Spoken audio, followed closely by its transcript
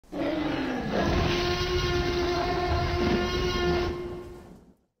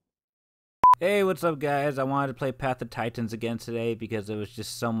Hey, what's up guys? I wanted to play Path of Titans again today because it was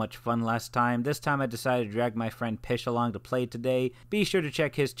just so much fun last time. This time I decided to drag my friend Pish along to play today. Be sure to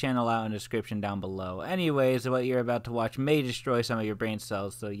check his channel out in the description down below. Anyways, what you're about to watch may destroy some of your brain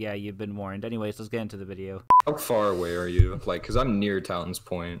cells, so yeah, you've been warned. Anyways, let's get into the video. How far away are you? Like, cause I'm near Talon's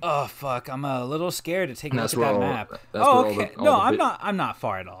Point. Oh fuck, I'm a little scared to take a look at that map. Oh, okay. No, I'm not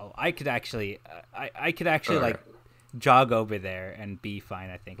far at all. I could actually, I could actually like jog over there and be fine,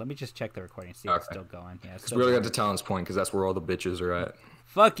 I think. Let me just check the recording, see if it's still going. Yeah, it's still we really got to Talon's Point because that's where all the bitches are at.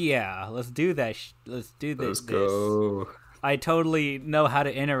 Fuck yeah, let's do that. Let's do this. Let's go. I totally know how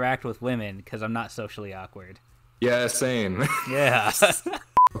to interact with women because I'm not socially awkward. Yeah, same. Yeah.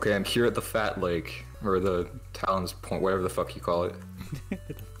 Okay, I'm here at the Fat Lake, or the Talon's Point, whatever the fuck you call it.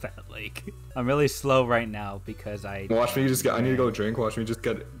 The Fat Lake. I'm really slow right now because Watch me just get. I need to go drink. Watch me just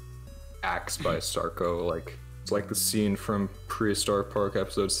get axed by Sarko. Like, it's like the scene from Prehistoric Park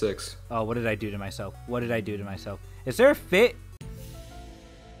episode 6. Oh, what did I do to myself? What did I do to myself? Is there a fit?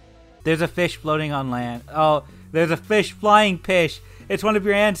 There's a fish floating on land. Oh, there's a fish flying, Pish. It's one of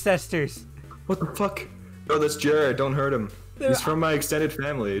your ancestors. What the fuck? No, that's Jared. Don't hurt him. He's from my extended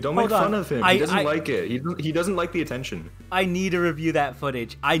family. Don't make fun of him. He doesn't like it. He doesn't like the attention. I need to review that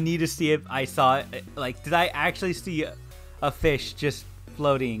footage. I need to see if I saw it. Like, did I actually see a fish just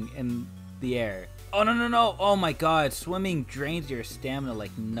floating in the air? Oh, no, no, no. Oh, my God. Swimming drains your stamina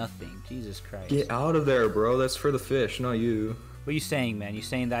like nothing. Jesus Christ. Get out of there, bro. That's for the fish, not you. What are you saying, man? You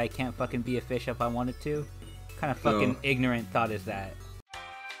saying that I can't fucking be a fish if I wanted to? What kind of fucking ignorant thought is that?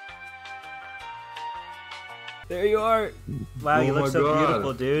 There you are. Wow, you look so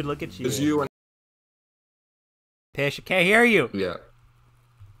beautiful, dude. Look at you. It's you and Pish, I can't hear you. Yeah.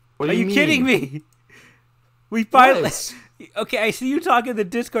 What are you kidding me? We finally... Okay, I see you talking in the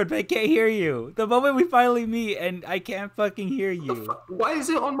Discord, but I can't hear you. The moment we finally meet, and I can't fucking hear you. Why is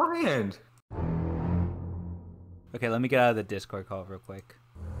it on my end? Okay, let me get out of the Discord call real quick.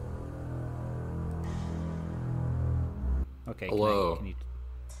 Okay, hello? Can you...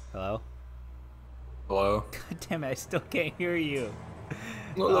 Hello? Hello? God damn it, I still can't hear you.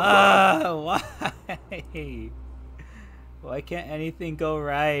 Why? Why can't anything go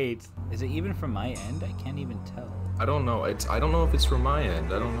right? Is it even from my end? I can't even tell. I don't know. I don't know if it's from my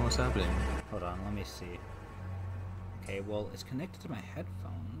end. I don't know what's happening. Hold on, let me see. Okay, well, it's connected to my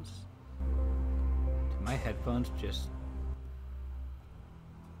headphones. Do my headphones just...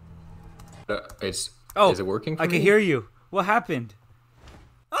 Is it working for me? I can hear you. What happened?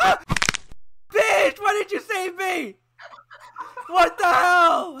 Ah! Bitch, why did you save me? What the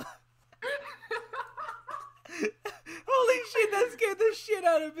hell? Holy shit, that scared the shit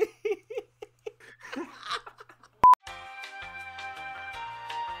out of me.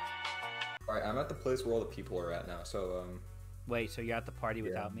 Alright, I'm at the place where all the people are at now, so, Wait, so you're at the party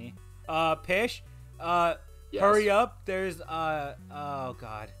without me? Pish? Yes. Hurry up, there's, oh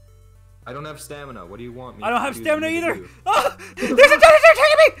god. I don't have stamina, what do you want me I don't have stamina either! Oh, there's a dinosaur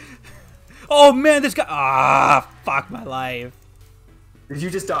taking me! Oh man, this guy, fuck my life. Did you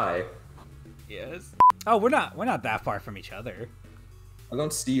just die? Yes. Oh, we're not that far from each other. I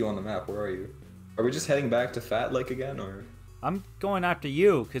don't see you on the map, where are you? Are we just heading back to Fat Lake again, or...? I'm going after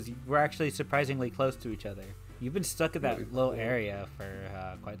you, because we're actually surprisingly close to each other. You've been stuck in that little area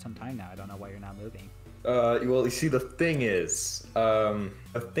for quite some time now. I don't know why you're not moving. Well, you see, the thing is,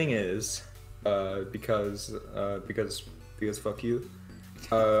 because fuck you,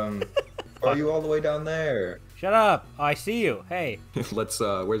 are you all the way down there? Shut up! Oh, I see you. Hey. Let's,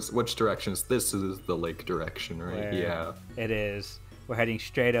 which directions? This is the lake direction, right? Yeah. It is. We're heading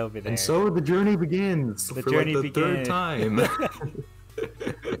straight over there. And so the journey begins. The journey begins. Third time.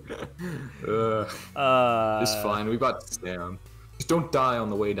 It's fine. We got stam. Just don't die on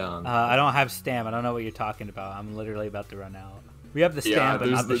the way down. I don't have stam. I don't know what you're talking about. I'm literally about to run out. We have the stam, but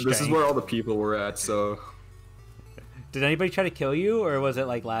not the strength. This is where all the people were at, so... Did anybody try to kill you, or was it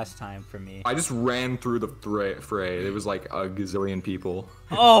like last time for me? I just ran through the fray. It was like a gazillion people.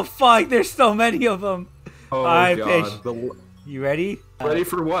 Oh, fuck! There's so many of them! Oh, God. Pish. You ready? Ready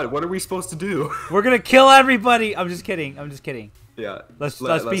for what? What are we supposed to do? We're gonna kill everybody! I'm just kidding. I'm just kidding. Yeah. Let's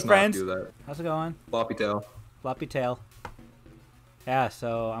be friends. Do that. How's it going? Floppy tail. Floppy tail. Yeah,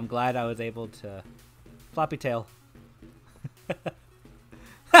 so I'm glad I was able to... Floppy tail.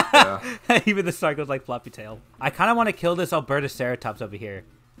 Yeah. Even the star goes like floppy tail. I kind of want to kill this Albertoceratops over here.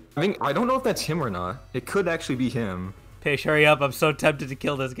 I don't know if that's him or not. It could actually be him. Pish, hurry up. I'm so tempted to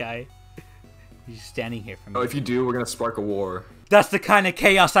kill this guy. He's just standing here for me. Oh, if you do, we're going to spark a war. That's the kind of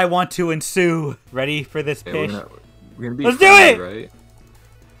chaos I want to ensue. Ready for this, Pish? We're gonna be Let's do it! Right?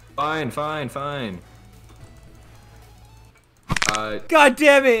 Fine. God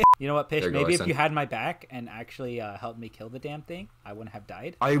damn it! You know what, Pish? There you go, Maybe I if sent- you had my back and actually helped me kill the damn thing, I wouldn't have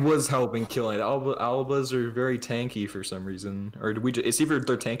died. I was helping killing it. Albas are very tanky for some reason. Or did we just, it's either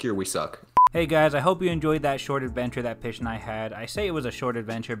they're tanky or we suck. Hey guys, I hope you enjoyed that short adventure that Pish and I had. I say it was a short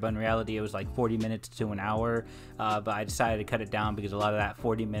adventure, but in reality it was like 40 minutes to an hour. But I decided to cut it down because a lot of that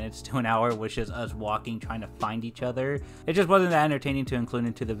 40 minutes to an hour was just us walking, trying to find each other. It just wasn't that entertaining to include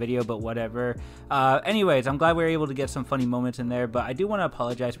into the video, but whatever. Anyways, I'm glad we were able to get some funny moments in there, but I do want to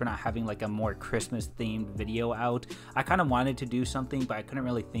apologize for not having like a more Christmas themed video out. I kind of wanted to do something, but I couldn't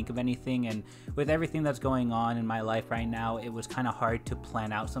really think of anything, and with everything that's going on in my life right now, it was kind of hard to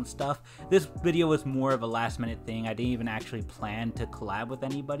plan out some stuff. This video was more of a last minute thing. I didn't even actually plan to collab with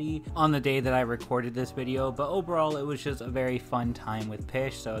anybody on the day that I recorded this video, but overall it was just a very fun time with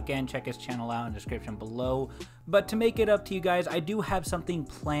Pish. So again, check his channel out in the description below. But to make it up to you guys, I do have something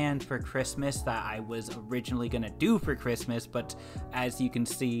planned for Christmas that I was originally gonna do for Christmas, but as you can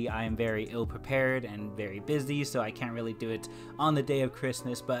see, I am very ill prepared and very busy, so I can't really do it on the day of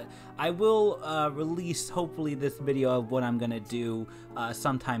Christmas. But I will release hopefully this video of what I'm gonna do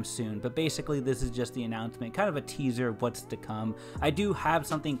sometime soon. But basically this is just the announcement, kind of a teaser of what's to come. I do have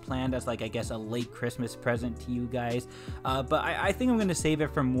something planned as like, I guess, a late Christmas present to you guys, but I think I'm gonna save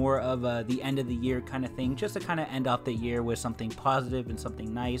it for more of the end of the year kind of thing, just to kind of end off the year with something positive and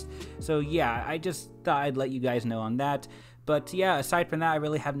something nice. So yeah, I just thought I'd let you guys know on that. But yeah, aside from that, I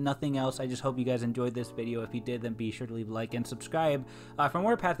really have nothing else. I just hope you guys enjoyed this video. If you did, then be sure to leave a like and subscribe for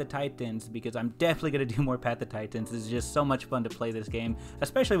more Path of Titans, because I'm definitely going to do more Path of Titans. It's just so much fun to play this game,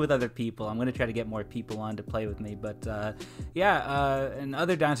 especially with other people. I'm going to try to get more people on to play with me. But yeah, and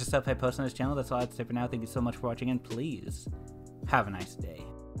other dinosaur stuff I post on this channel, that's all I have to say for now. Thank you so much for watching, and please have a nice day.